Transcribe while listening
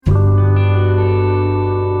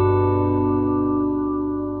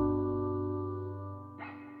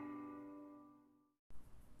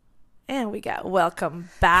we go. Welcome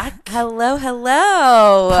back. Hello,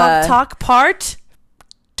 hello. Pump Talk part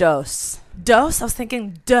Dos. dos. I was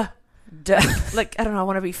thinking duh. Duh. Like, I don't know. I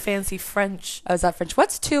want to be fancy French. Oh, is that French?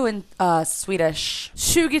 What's two in Swedish?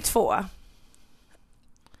 22.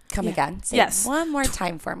 Come again. Say Yes. one more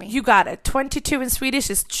time for me. You got it. 22 in Swedish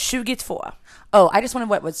is 22. Oh, I just wanted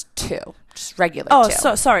what was two. Just regular Oh, two.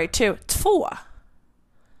 so sorry. Two. Två.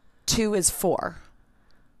 Two is four.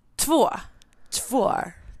 Två.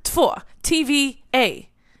 Två. Två. TVA.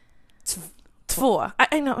 Två.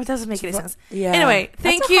 I know. It doesn't make any sense. Yeah. Anyway,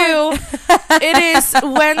 thank you. It is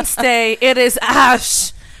Wednesday. It is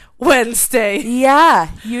Ash Wednesday. Yeah,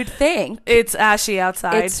 you'd think. It's ashy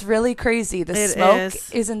outside. It's really crazy. The It smoke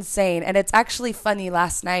is insane. And it's actually funny.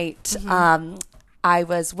 Last night, I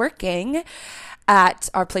was working at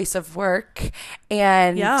our place of work,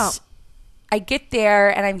 and I get there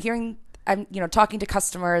and I'm talking to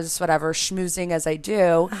customers, whatever, schmoozing as I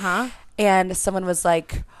do. And someone was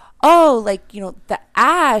like, oh, the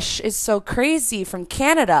ash is so crazy from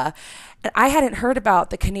Canada. And I hadn't heard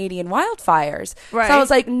about the Canadian wildfires. Right. So I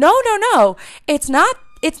was like, no. It's not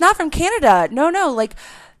from Canada. No. Like,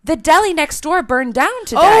 the deli next door burned down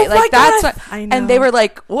today. Oh, like, my that's God. what, I know. And they were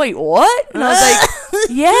like, wait, what? And I was like,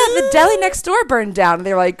 yeah, the deli next door burned down. And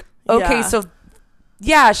they were like, okay, Yeah. so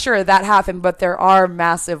yeah, sure, that happened, but there are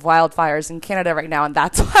massive wildfires in Canada right now, and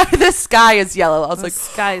that's why the sky is yellow. I was like,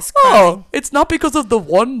 sky is crying. oh, it's not because of the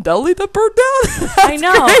one deli that burned down? I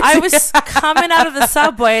know. I was coming out of the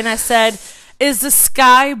subway and I said, is the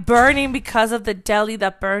sky burning because of the deli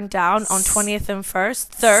that burned down on 20th and 1st?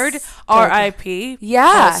 3rd, RIP.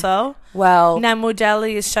 Yeah. Also, Well, Namu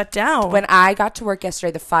Deli is shut down. when I got to work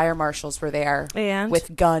yesterday, the fire marshals were there And?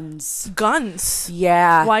 with guns. Guns.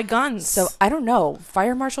 Yeah. Why guns? So I don't know.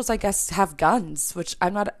 Fire marshals, I guess, have guns, which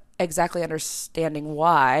I'm not exactly understanding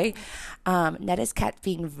why. Netta's cat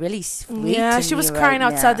being really sweet. Yeah, to she was me crying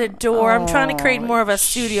right outside now. the door. I'm trying to create Oh, more of a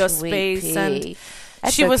studio sweet space, and pea.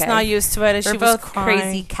 That's she was okay. not used to it, and We're she was both crying.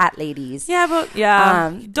 crazy cat ladies. Yeah, but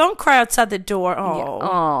don't cry outside the door. Oh,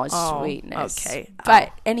 Oh, sweetness. Okay, But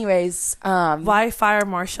anyways, why fire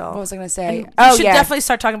marshal? what was I going to say? And you should definitely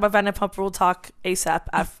start talking about Vanderpump Rule Talk ASAP.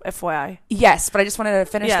 FYI. Yes, but I just wanted to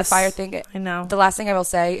finish the Yes. fire thing. I know. The last thing I will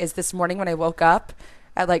say is this morning when I woke up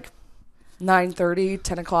at like 9:30,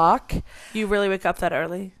 10 o'clock. You really wake up that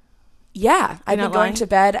early? Yeah, I've been not going lying? to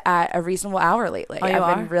bed at a reasonable hour lately. Oh, you I've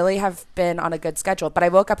are? have been on a good schedule. But I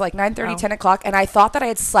woke up like 9:30, Oh. 10 o'clock, and I thought that I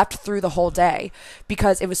had slept through the whole day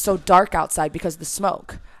because it was so dark outside because of the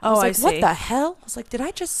smoke. I was Oh, I like, what see. the hell? I was like, did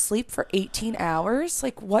I just sleep for 18 hours?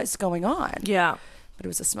 Like, what's going on? Yeah, But it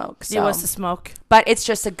was the smoke. So. it was the smoke. But it's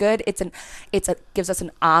just gives us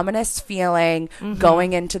an ominous feeling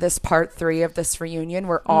going into this part 3 of this reunion.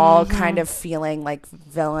 We're all kind of feeling like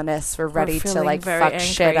villainous. We're ready to feeling like very fuck angry.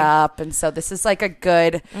 shit up. And so this is like a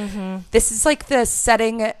good, this is like the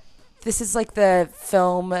setting, this is like the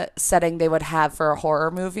film setting they would have for a horror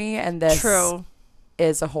movie. And this True.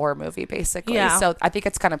 is a horror movie basically. Yeah. So I think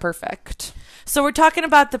it's kind of perfect. So we're talking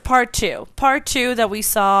about the part 2 that we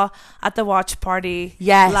saw at the watch party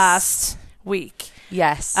Yes. last week.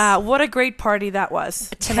 Yes. What a great party that was.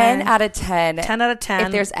 10 out of 10. 10 out of 10.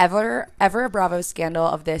 If there's ever a Bravo scandal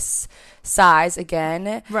of this size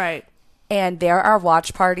again, Right. and there are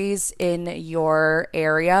watch parties in your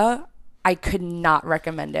area, I could not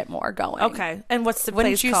recommend it more going. Okay. And what's the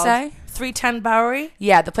Wouldn't place you called? say? 310 Bowery?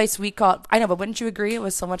 Yeah, the place we called, I know, but wouldn't you agree? It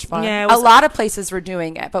was so much fun. Yeah, it a was- lot of places were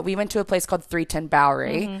doing it, but we went to a place called 310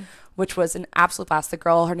 Bowery, which was an absolute blast. The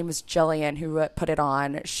girl, her name was Jillian, who put it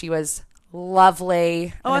on. She was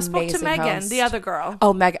lovely. Oh, an I spoke to amazing Megan, host. the other girl.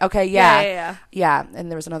 Oh, Megan. Okay, yeah. Yeah. Yeah, and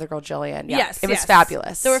there was another girl, Jillian. Yeah. Yes, It was yes.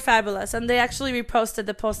 fabulous. They were fabulous, and they actually reposted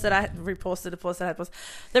the post that I had reposted.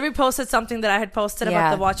 They reposted something that I had posted about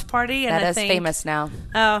Yeah. the watch party, and That I is think famous now.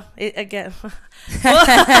 Oh, again.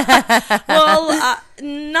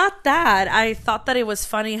 Not that. I thought that it was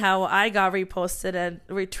funny how I got reposted and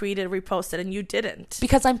reposted, and you didn't.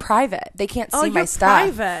 Because I'm private. They can't see Oh, my you're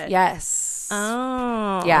stuff. private. Yes.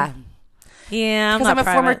 Oh. Yeah. Yeah, Because I'm a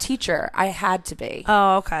not former private. teacher. I had to be.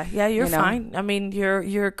 Oh, okay. Yeah, you're You know? fine. I mean,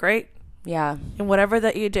 you're great Yeah. in whatever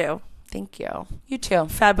that you do. Thank you. You too.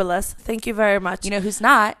 Fabulous. Thank you very much. You know who's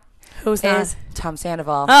not? Who's Is Tom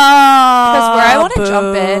Sandoval. Oh, Because where I want to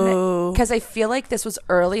jump in, boo. because I feel like this was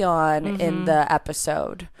early on in the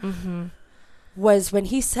episode, was when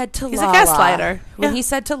he said to He's Lala. a gaslighter. When Yeah. he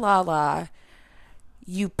said to Lala,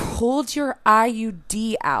 you pulled your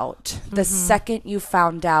IUD out the second you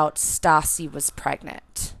found out Stassi was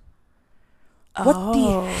pregnant. What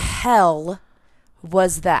the hell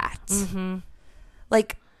was that?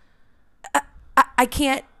 Like, I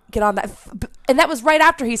can't get on that. And that was right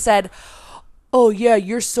after he said, oh yeah,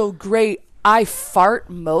 you're so great. I fart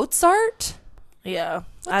Mozart? Yeah.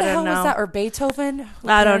 What the hell was that? Or Beethoven?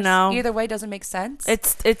 I don't know. Either way doesn't make sense.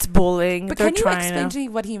 It's bullying. But can you explain to me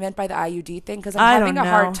what he meant by the IUD thing? Because I'm having a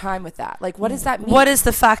hard time with that. Like, what does that mean? What is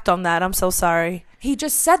the fact on that? I'm so sorry. He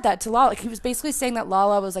just said that to Lala. Like, he was basically saying that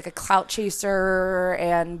Lala was like a clout chaser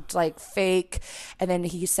and like fake. And then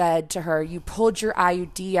he said to her, you pulled your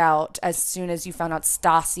IUD out as soon as you found out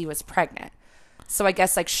Stassi was pregnant. So I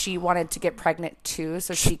guess like she wanted to get pregnant too,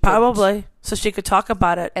 so she probably so she could talk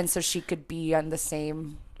about it, and so she could be on the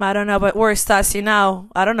same. I don't know, but where's Stassi now?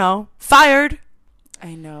 I don't know. Fired.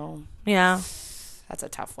 I know. Yeah, that's a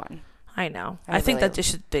tough one. I know. I think that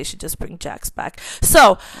they should just bring Jax back.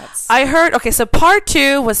 So I heard. Okay, so part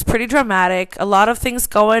 2 was pretty dramatic. A lot of things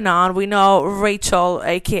going on. We know Rachel,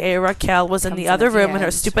 aka Raquel, was in the other room in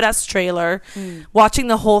her stupid ass trailer, watching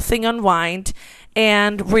the whole thing unwind.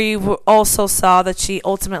 And we also saw that she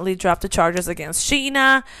ultimately dropped the charges against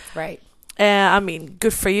Sheena. Right. I mean,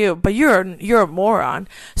 good for you, but you're a moron.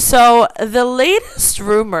 So the latest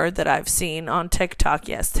rumor that I've seen on TikTok,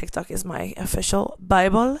 yes, TikTok is my official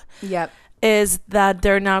Bible. Yep. Is that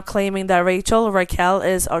they're now claiming that Raquel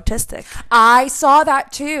is autistic. I saw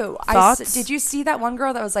that too. Thoughts? Did you see that one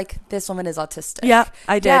girl that was like, this woman is autistic? Yeah,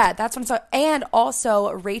 I did. Yeah, that's what I saw. And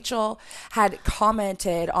also, Rachel had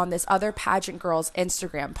commented on this other pageant girl's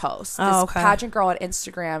Instagram post. This pageant girl had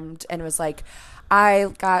Instagrammed and was like, I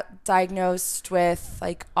got diagnosed with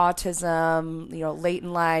like autism, late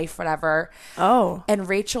in life, whatever. Oh. And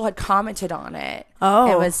Rachel had commented on it. Oh.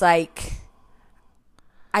 And was like,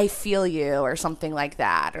 I feel you, or something like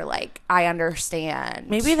that, or like, I understand.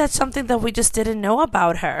 Maybe that's something that we just didn't know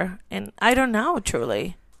about her, and I don't know,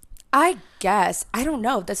 truly. I guess. I don't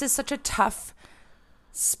know. This is such a tough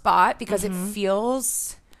spot because it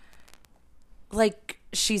feels like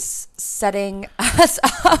she's setting us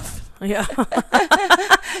up. Yeah.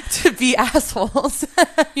 to be assholes,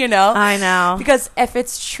 I know. Because if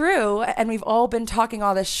it's true, and we've all been talking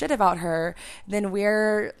all this shit about her, then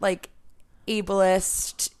we're like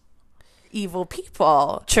ableist, evil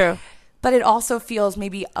people. True. But it also feels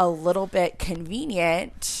maybe a little bit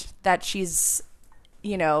convenient that she's,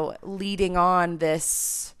 leading on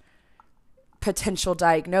this potential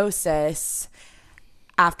diagnosis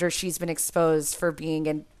after she's been exposed for being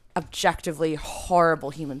an objectively horrible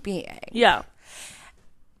human being. Yeah.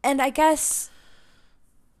 And I guess,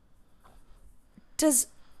 does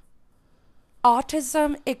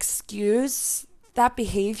autism excuse that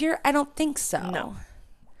behavior? I don't think so. No.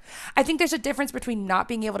 I think there's a difference between not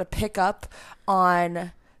being able to pick up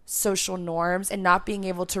on social norms and not being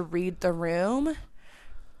able to read the room.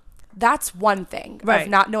 That's one thing. Right. Of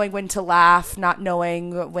not knowing when to laugh, not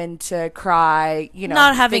knowing when to cry,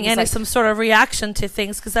 not having any some sort of reaction to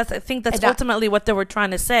things, because I think that's ultimately what they were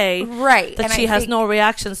trying to say. Right. That she has no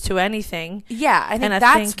reactions to anything. Yeah, I think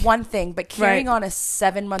that's one thing. But carrying on a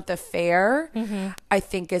 7-month affair, I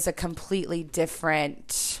think, is a completely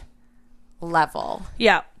different level.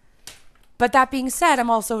 Yeah. But that being said, I'm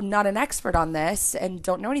also not an expert on this and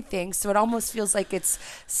don't know anything. So it almost feels like it's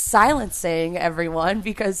silencing everyone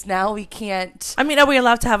because now we can't. I mean, are we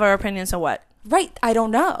allowed to have our opinions on what? Right. I don't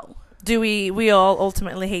know. Do we all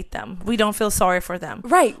ultimately hate them? We don't feel sorry for them.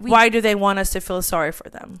 Right. Why do they want us to feel sorry for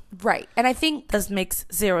them? Right. And I think that makes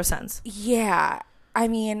zero sense. Yeah. I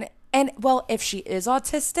mean, if she is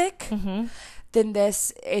autistic, then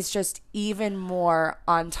this is just even more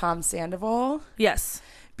on Tom Sandoval. Yes.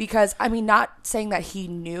 Because, I mean, not saying that he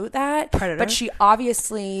knew that, Predator. But she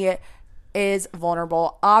obviously is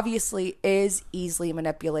vulnerable, obviously is easily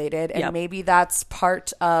manipulated, and maybe that's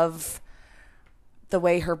part of the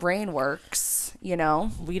way her brain works, We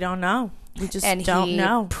don't know. We just don't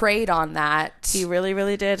know. And he preyed on that. He really,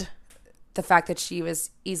 really did. The fact that she was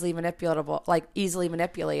easily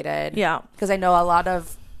manipulated. Yeah. Because I know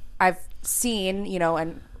I've seen,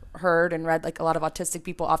 and heard and read, like, a lot of autistic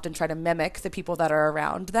people often try to mimic the people that are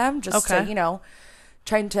around them just to,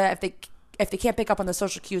 trying to, if they can't pick up on the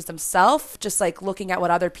social cues themselves, just like looking at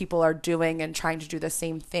what other people are doing and trying to do the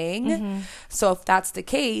same thing. So if that's the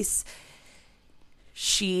case,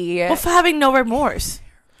 for having no remorse.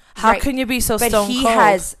 How can you be so stone cold? But he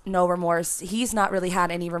has no remorse. He's not really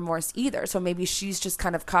had any remorse either. So maybe she's just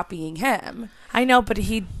kind of copying him. I know, but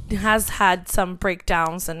he has had some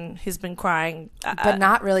breakdowns and he's been crying. But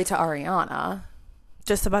not really to Ariana.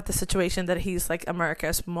 Just about the situation that he's like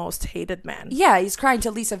America's most hated man. Yeah, he's crying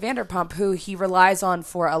to Lisa Vanderpump, who he relies on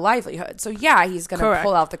for a livelihood. So yeah, he's going to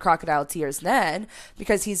pull out the crocodile tears then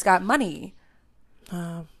because he's got money.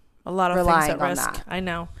 A lot of things at risk. I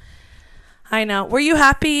know. Were you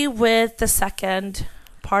happy with the second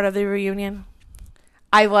part of the reunion?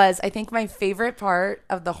 I think my favorite part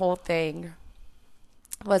of the whole thing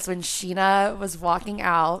was when Sheena was walking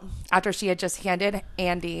out after she had just handed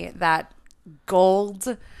Andy that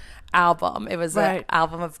gold album. It was an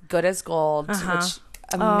album of Good as Gold, which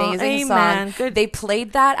amazing song. Good. They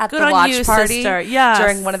played that at the watch party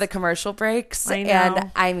during one of the commercial breaks.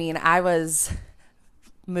 And I mean, I was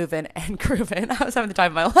moving and grooving. I was having the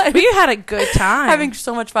time of my life. You had a good time. Having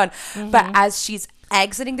so much fun. But as she's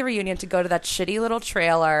exiting the reunion to go to that shitty little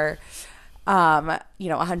trailer,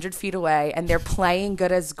 100 feet away, and they're playing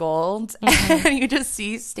Good as Gold, and you just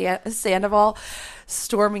see Sandoval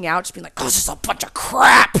storming out, just being like, "Oh, this is a bunch of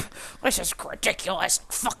crap. This is ridiculous.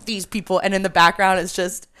 Fuck these people." And in the background, it's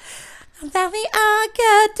just that we all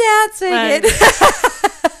go dancing.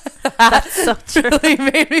 That's so true. Really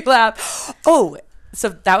made me laugh. Oh, so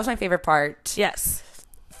that was my favorite part. Yes.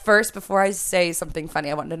 First, before I say something funny,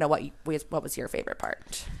 I wanted to know what was your favorite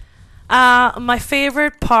part. My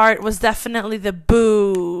favorite part was definitely the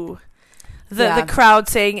boo. The crowd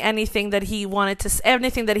saying anything that he wanted to,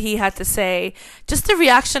 anything that he had to say. Just the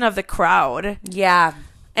reaction of the crowd. Yeah.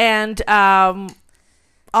 And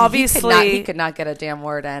obviously he could not get a damn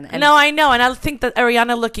word in. And no, I know, and I think that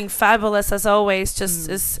Ariana looking fabulous as always just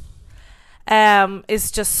is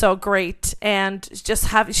just so great, and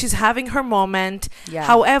she's having her moment. Yeah.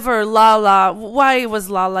 However, why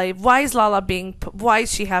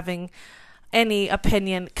is she having any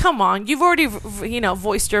opinion? Come on, you've already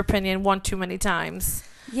voiced your opinion one too many times.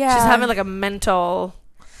 Yeah, she's having like a mental.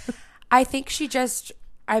 I think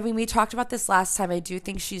we talked about this last time. I do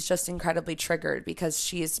think she's just incredibly triggered because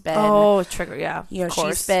she's been triggered. Yeah,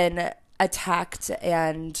 she's been attacked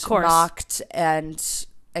and mocked and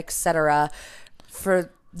etc. for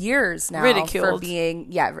years now. Ridiculed. For being,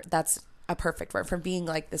 that's a perfect word, for being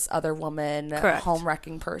like this other woman, home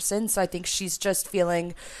wrecking person. So I think she's just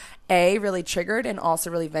feeling really triggered and also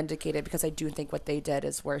really vindicated, because I do think what they did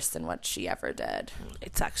is worse than what she ever did.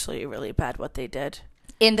 It's actually really bad what they did.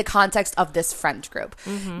 In the context of this friend group.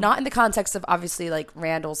 Not in the context of obviously like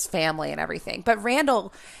Randall's family and everything. But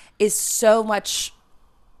Randall is so much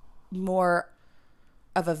more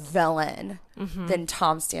of a villain than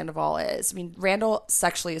Tom Sandoval is. I mean, Randall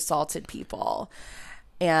sexually assaulted people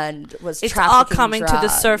and was trafficking drugs. It's all coming to the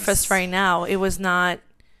surface right now. It was not.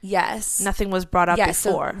 Yes. Nothing was brought up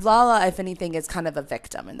before. So Lala, if anything, is kind of a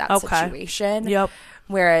victim in that situation. Yep.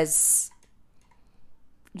 Whereas,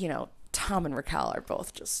 Tom and Raquel are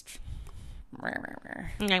both just. But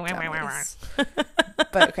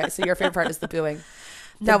okay, so your favorite part is the booing.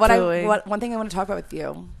 Now, one thing I want to talk about with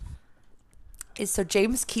you is, so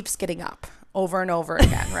James keeps getting up over and over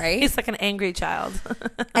again, right? He's like an angry child.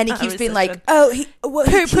 And he keeps being like,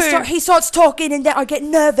 he starts talking, and then I get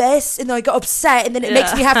nervous, and then I get upset, and then it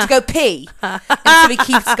makes me have to go pee. And so he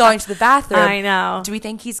keeps going to the bathroom. I know. Do we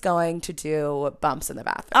think he's going to do bumps in the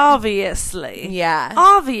bathroom? Obviously. Yeah.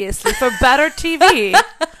 Obviously, for better TV.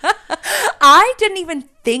 I didn't even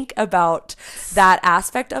think about that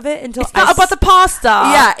aspect of it until it's not about the pasta.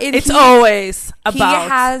 Yeah, it's always about the pasta. He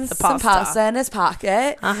has some pasta in his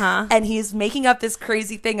pocket, and he's making up this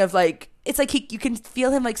crazy thing of like, it's like you can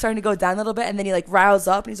feel him like starting to go down a little bit, and then he like riles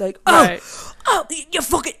up, and he's like, "Oh, you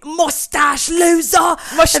fucking mustache loser,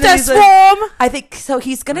 mustache worm." Like, I think so.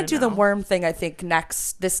 He's gonna do the worm thing. I think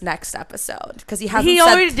this next episode, because he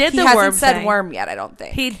already did the worm thing. He hasn't said worm yet. I don't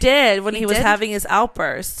think he did when he was having his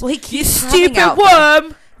outburst. Well, he keeps you stupid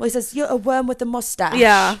worm. Well, he says, "You're a worm with a mustache."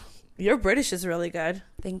 Yeah, your British is really good.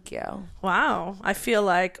 Thank you. Wow, I feel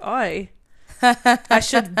like I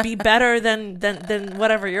should be better than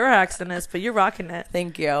whatever your accent is, but you're rocking it.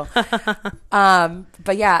 Thank you.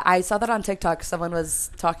 But yeah, I saw that on TikTok. Someone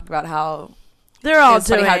was talking about how they're all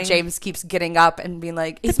doing how James keeps getting up and being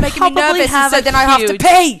like, he's making me nervous, and so then I have to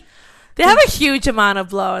pee. They have a huge amount of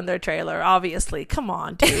blow in their trailer, obviously. Come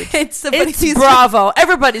on, dude. It's Bravo.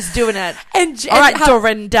 Everybody's doing it. All right,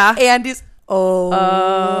 Dorinda. Andy's. Oh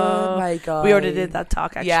my God. We already did that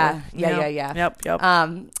talk, actually. Yeah. Yep.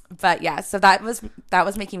 But yeah, so that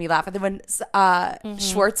was making me laugh. And then when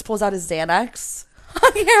Schwartz pulls out his Xanax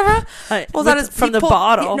on camera,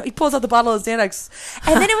 bottle. He pulls out the bottle of Xanax.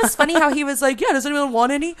 And then it was funny how he was like, "Yeah, does anyone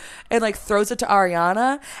want any?" And like throws it to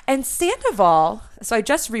Ariana. And Sandoval, so I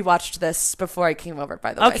just rewatched this before I came over,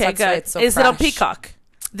 by the way. Okay, good. It's so is fresh. It on Peacock?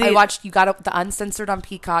 I watched, you got the uncensored on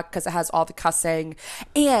Peacock because it has all the cussing.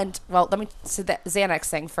 And, well, let me say the Xanax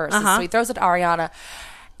thing first. So he throws it to Ariana.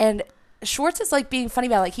 And Schwartz is like being funny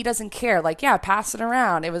about it. Like, he doesn't care. Like, yeah, pass it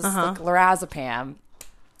around. It was like lorazepam.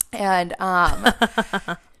 And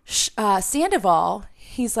Sandoval,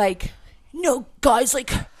 he's like, "No, guys,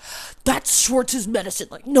 like, that's Schwartz's medicine.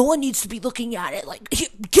 Like, no one needs to be looking at it. Like,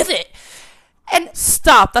 give it." And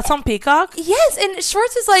stop. That's on Peacock? Yes, and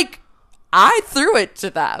Schwartz is like, I threw it to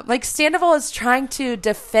them. Like, Sandoval is trying to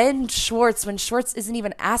defend Schwartz when Schwartz isn't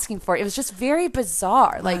even asking for it. It was just very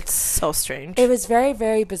bizarre. Like, that's so strange. It was very,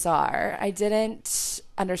 very bizarre. I didn't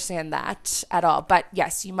understand that at all. But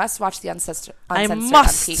yes, you must watch the uncensored on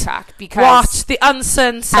Peacock, because watch the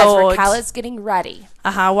uncensored as Raquel is getting ready.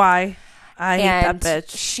 Why? I hate that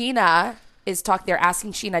bitch. Sheena is they're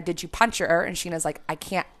asking Sheena, did you punch her? And Sheena's like, I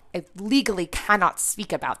legally cannot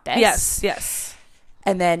speak about this. Yes.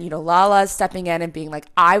 And then, Lala's stepping in and being like,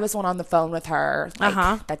 I was one on the phone with her.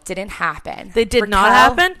 Like, that didn't happen. They did not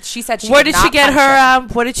happen? She said where did she get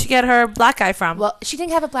her black eye from? Well, she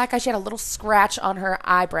didn't have a black eye. She had a little scratch on her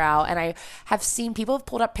eyebrow. And I have seen people have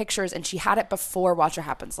pulled up pictures, and she had it before Watch What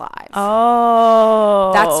Happens Live. Oh.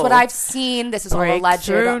 That's what I've seen. This is all alleged,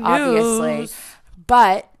 obviously.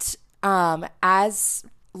 But as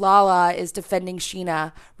Lala is defending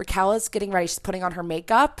Sheena, Raquel is getting ready. She's putting on her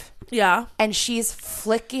makeup. Yeah. And she's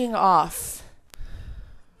flicking off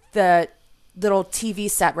the little TV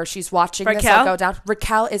set where she's watching this all go down.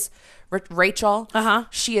 Raquel is Rachel.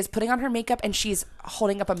 She is putting on her makeup, and she's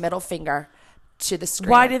holding up a middle finger to the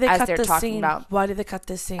screen. Why did they cut this scene? Why did they cut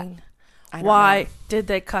this scene? Why did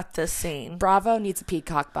they cut this scene? Bravo needs a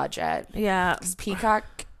Peacock budget. Yeah.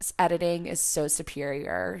 Peacock's editing is so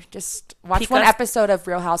superior. Just watch one episode of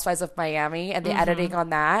Real Housewives of Miami and the editing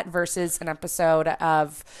on that versus an episode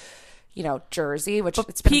of, Jersey, which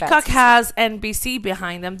it's been Peacock has NBC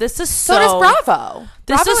behind them. This is so does Bravo.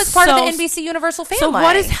 Bravo is part of the NBC Universal family. So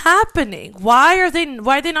what is happening? Why are they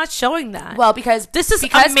not showing that? Well, because this is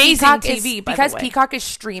amazing TV. Because Peacock is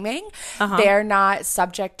streaming, they're not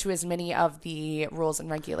subject to as many of the rules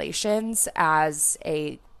and regulations as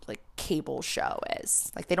a cable show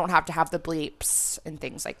is. Like, they don't have to have the bleeps and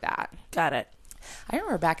things like that. Got it. I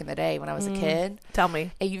remember back in the day when I was a kid. Tell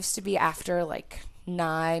me. It used to be after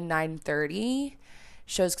 9:30,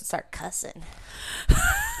 shows could start cussing.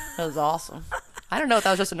 That was awesome. I don't know if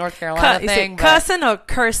that was just a North Carolina thing. Cussing or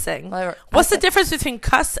cursing? What's the difference between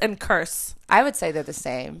cuss and curse? I would say they're the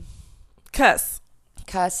same.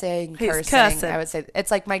 Cussing, cursing. I would say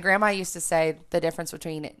it's like my grandma used to say the difference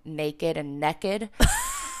between naked and naked.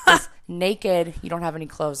 Naked, you don't have any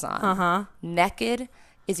clothes on. Naked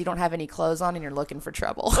is you don't have any clothes on and you're looking for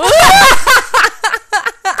trouble.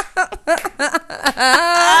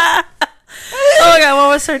 Oh my God, what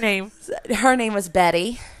was her name? Her name was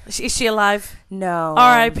Betty. Is she alive? No.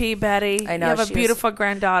 R.I.P. Betty. I know. You have a beautiful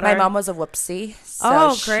granddaughter. My mom was a whoopsie.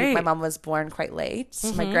 So great. My mom was born quite late.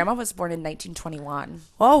 My grandma was born in 1921.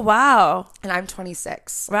 Oh, wow. And I'm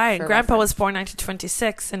 26. Right. Grandpa was born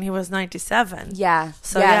 1926 and he was 97. Yeah.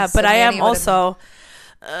 So, yeah. But I am also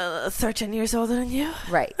 13 years older than you.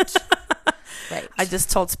 Right. Right. I just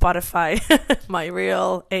told Spotify my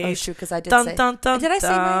real age. Oh, shoot, because I did say. Did I say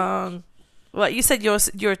my? Well, you said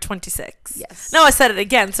you're 26. Yes. No, I said it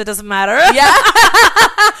again, so it doesn't matter. Yeah.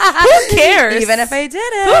 Who cares? Even if I did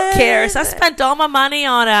it. Who cares? I spent all my money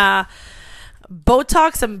on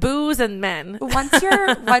Botox and booze and men. Once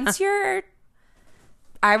you're,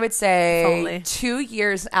 I would say 2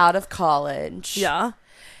 years out of college. Yeah.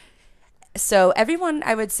 So everyone,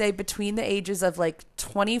 I would say between the ages of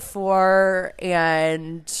 24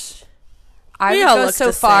 and I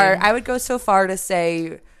would go so far to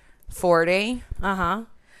say 40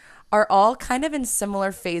 are all kind of in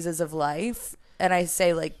similar phases of life, and I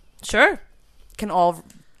say sure can all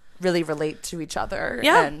really relate to each other.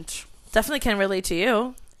 Yeah, and definitely can relate to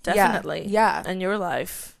you. Definitely. Yeah. In your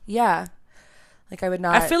life. Yeah. I would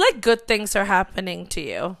not. I feel like good things are happening to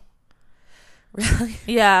you. Really?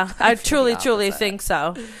 Yeah, I truly think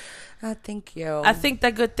so. Thank you. I think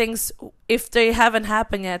that good things, if they haven't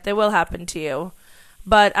happened yet, they will happen to you.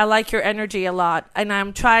 But I like your energy a lot. And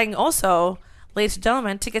I'm trying also, ladies and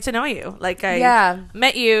gentlemen, to get to know you. I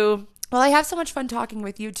met you. Well, I have so much fun talking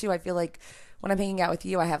with you, too. I feel like when I'm hanging out with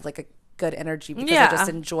you, I have a good energy because I just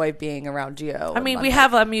enjoy being around you. I mean, we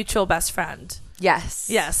have a mutual best friend. Yes.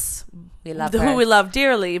 We love her. Who we love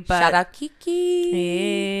dearly. But shout out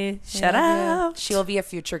Kiki. Shout out. She'll be a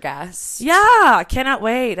future guest. Yeah. I cannot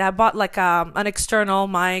wait. I bought an external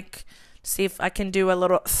mic. See if I can do a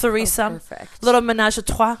little threesome. Perfect. Little menage a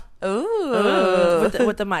trois. Ooh.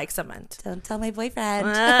 With the mics, I meant. Don't tell my boyfriend.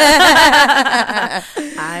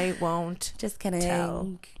 I won't. Just kidding.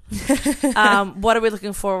 Tell. What are we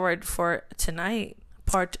looking forward for tonight?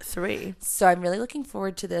 Part 3. So I'm really looking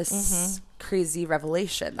forward to this crazy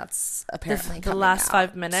revelation that's apparently the last out.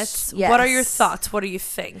 5 minutes. Yes. What are your thoughts? What do you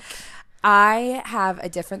think? I have a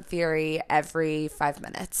different theory every 5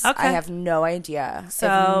 minutes. Okay. I have no idea.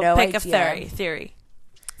 So pick a theory.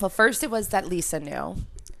 Well, first it was that Lisa knew.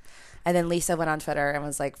 And then Lisa went on Twitter and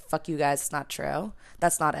was like, fuck you guys, it's not true.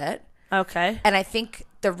 That's not it. Okay. And I think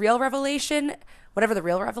the real revelation, whatever the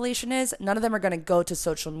real revelation is, none of them are going to go to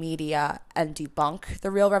social media and debunk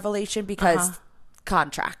the real revelation because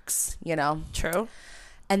contracts, you know? True.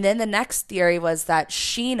 And then the next theory was that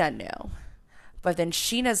Sheena knew. But then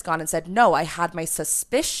Sheena's gone and said, no, I had my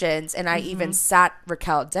suspicions. And I even sat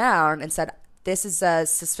Raquel down and said, this is a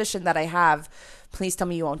suspicion that I have. Please tell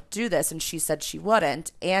me you won't do this. And she said she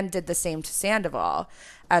wouldn't, and did the same to Sandoval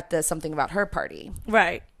at the Something About Her party.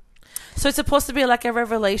 Right. So it's supposed to be like a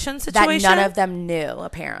revelation situation? That none of them knew,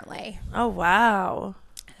 apparently. Oh, wow.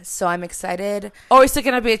 So I'm excited. Or is it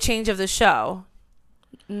going to be a change of the show?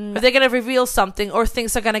 Are they going to reveal something, or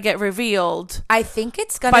things are going to get revealed? I think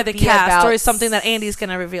it's going to be by the cast, about, or is something that Andy's going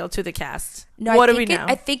to reveal to the cast? No, what do we know?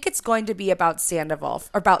 I think it's going to be about Sandoval,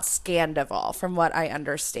 or about Scandival, from what I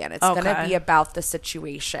understand. It's going to be about the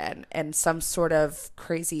situation and some sort of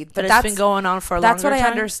crazy. But it's been going on for a long time. That's what I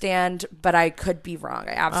understand, but I could be wrong.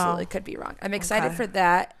 I absolutely could be wrong. I'm excited for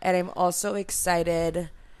that, and I'm also excited.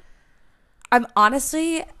 I'm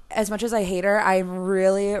honestly, as much as I hate her, I'm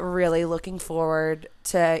really, really looking forward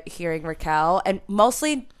to hearing Raquel. And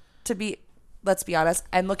mostly, let's be honest,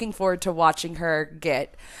 I'm looking forward to watching her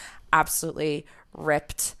get absolutely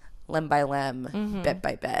ripped limb by limb, bit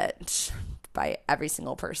by bit, by every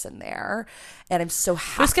single person there. And I'm so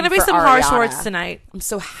happy There's going to be for some Ariana. harsh words tonight. I'm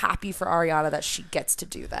so happy for Ariana that she gets to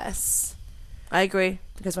do this. I agree.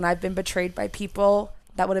 Because when I've been betrayed by people,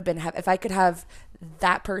 that would have been, if I could have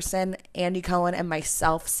that person, Andy Cohen, and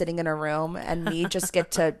myself sitting in a room, and me just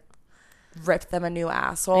get to rip them a new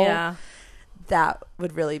asshole, that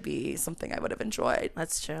would really be something I would have enjoyed.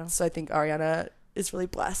 That's true. So I think Ariana is really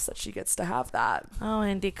blessed that she gets to have that. Oh,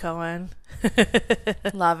 Andy Cohen.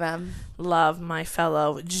 Love him. Love my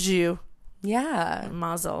fellow Jew. Yeah.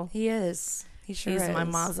 Mazel. He is. He sure is. He's my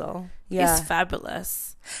mazel. Yeah. He's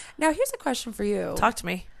fabulous. Now, here's a question for you. Talk to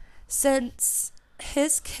me. Since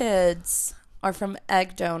his kids are from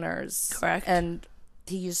egg donors. Correct. And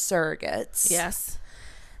he used surrogates. Yes.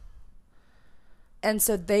 And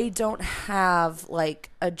so they don't have,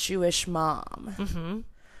 like, a Jewish mom. Mm-hmm.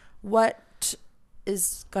 What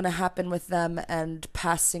is going to happen with them and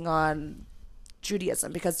passing on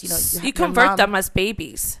Judaism? Because, you convert them as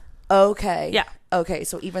babies. Okay. Yeah. Okay,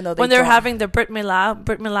 so even though when they're having the Brit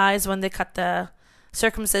Milah is when they cut the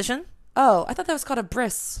circumcision. Oh, I thought that was called a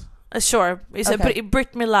bris. Sure.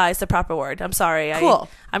 Brit Milah is the proper word. I'm sorry. Cool.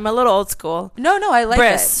 I'm a little old school. No, I like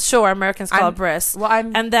bris. it. Sure, Americans call it bris. Well,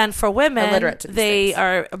 and then for women, they things.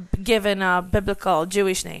 are given a biblical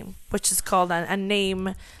Jewish name, which is called a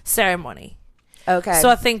name ceremony. Okay. So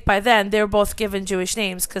I think by then they're both given Jewish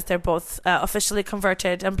names because they're both officially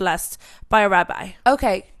converted and blessed by a rabbi.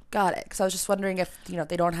 Okay, got it. Because I was just wondering if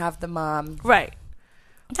they don't have the mom. Right.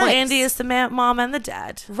 Well, Nice. Andy is the mom and the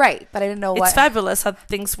dad. Right, but I didn't know what. It's fabulous how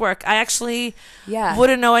things work. I actually Yeah.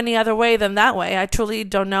 wouldn't know any other way than that way. I truly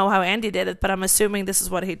don't know how Andy did it, but I'm assuming this is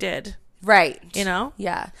what he did. Right.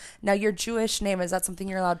 Yeah. Now, your Jewish name, is that something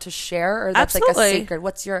you're allowed to share? Or that's Absolutely. like a sacred?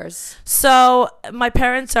 What's yours? So my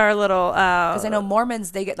parents are a little... Because I know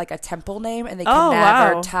Mormons, they get like a temple name and they can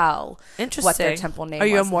never tell what their temple name Are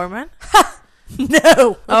you was. a Mormon?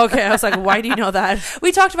 No. Okay, I was like, why do you know that?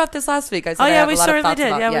 We talked about this last week. I said we certainly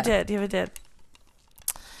did. We did.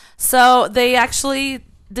 So they actually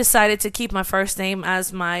decided to keep my first name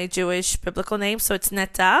as my Jewish biblical name. So it's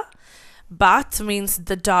Netta. Bat means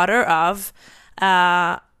the daughter of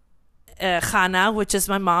Chana, which is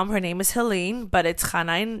my mom. Her name is Helene, but it's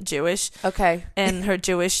Chana in Jewish. Okay. And her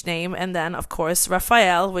Jewish name. And then, of course,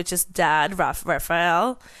 Raphael, which is dad,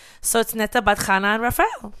 Raphael. So it's Netta, Bat Chana, and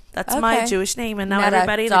Raphael. That's my Jewish name. And now Netta,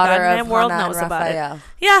 everybody in the goddamn world knows about it.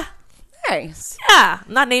 Yeah. Nice. Yeah.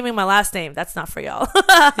 I'm not naming my last name. That's not for y'all.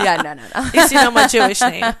 Yeah, no. At least you know my Jewish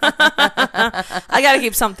name. I got to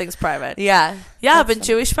keep some things private. Yeah. Yeah, I've been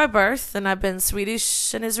Jewish by birth, and I've been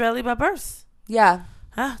Swedish and Israeli by birth. Yeah.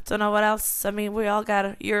 Don't know what else. I mean, we all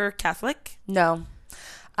got... You're Catholic? No.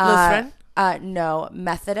 Lutheran? No.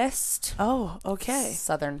 Methodist. Oh, okay.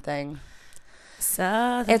 Southern thing.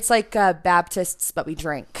 Southern. It's like Baptists, but we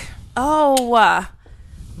drink. Oh,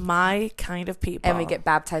 my kind of people. And we get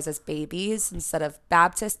baptized as babies. Instead of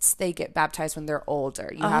Baptists, they get baptized when they're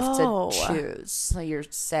older. You have to choose. So you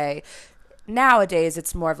say... Nowadays,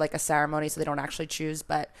 it's more of like a ceremony, so they don't actually choose,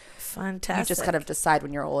 but fantastic. You just kind of decide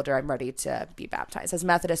when you're older, I'm ready to be baptized. As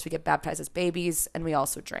Methodists, we get baptized as babies, and we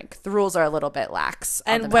also drink. The rules are a little bit lax.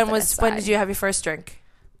 And when did you have your first drink?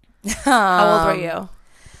 How old were you?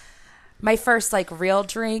 My first real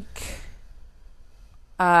drink,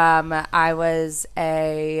 I was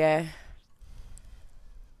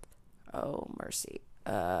mercy.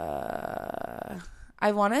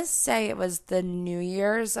 I want to say it was the New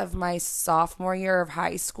Year's of my sophomore year of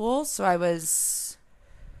high school. So I was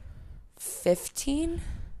 15.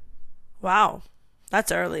 Wow.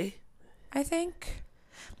 That's early. I think.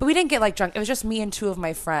 But we didn't get like drunk. It was just me and two of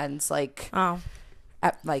my friends, like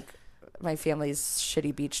at like my family's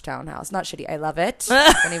shitty beach townhouse. Not shitty. I love it.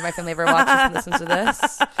 If any of my family ever watches and listens to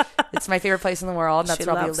this, it's my favorite place in the world. And that's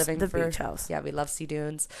where I'll be living for. Beach house. Yeah, we love sea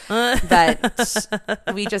dunes. But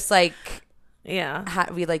we just like there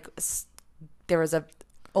was a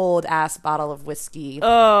old ass bottle of whiskey.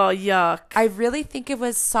 Oh, yuck. I really think it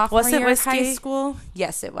was sophomore year of high school.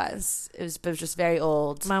 Yes, it was. It was just very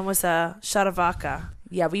old. Mine was a shot of vodka.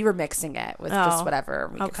 Yeah, we were mixing it with just whatever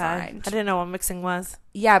we could find. I didn't know what mixing was.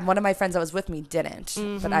 Yeah, one of my friends that was with me didn't,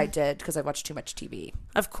 but I did because I watched too much TV.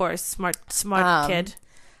 Of course, smart kid.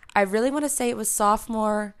 I really want to say it was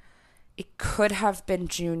sophomore. It could have been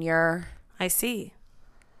junior. I see.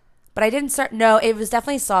 But I didn't start. No, it was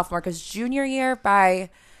definitely sophomore because junior year because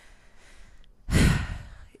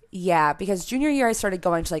junior year I started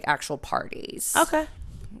going to like actual parties. Okay.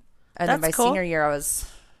 And then my senior year I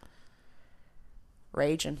was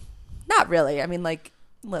raging. Not really. I mean, like,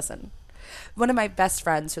 listen. One of my best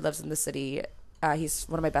friends who lives in the city, he's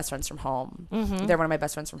one of my best friends from home. Mm-hmm. They're one of my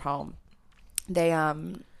best friends from home. They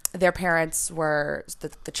their parents were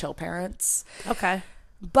the chill parents. Okay.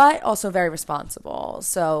 But also very responsible.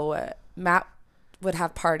 So Matt would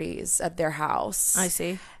have parties at their house. I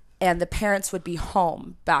see. And the parents would be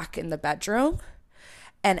home back in the bedroom.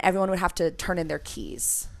 And everyone would have to turn in their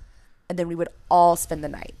keys. And then we would all spend the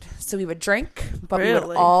night. So we would drink, but we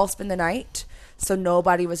would all spend the night. So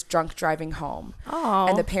nobody was drunk driving home. Oh.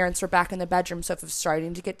 And the parents were back in the bedroom. So if it was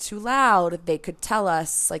starting to get too loud, they could tell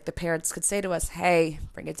us. Like the parents could say to us, hey,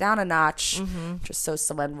 bring it down a notch. Mm-hmm. Just so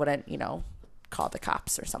someone wouldn't, call the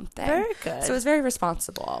cops or something. Very good. So it was very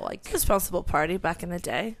responsible. Like responsible party back in the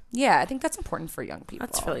day. Yeah, I think that's important for young people.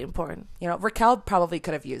 That's really important. Raquel probably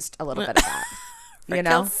could have used a little bit of that.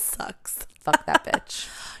 Raquel sucks. Fuck that bitch.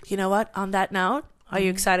 You know what? On that note, are you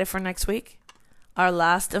excited for next week? Our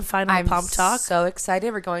last and final Pump Talk. I'm so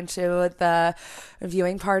excited. We're going to the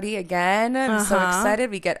viewing party again. I'm so excited.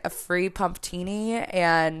 We get a free pumptini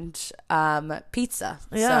and pizza.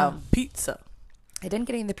 Yeah, pizza. I didn't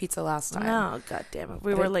get any of the pizza last time. No, god damn it.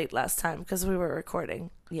 We were late last time because we were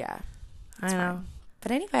recording. Yeah. I know. Fine.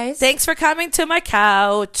 But anyways. Thanks for coming to my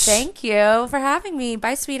couch. Thank you for having me.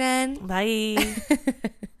 Bye, Sweden. Bye.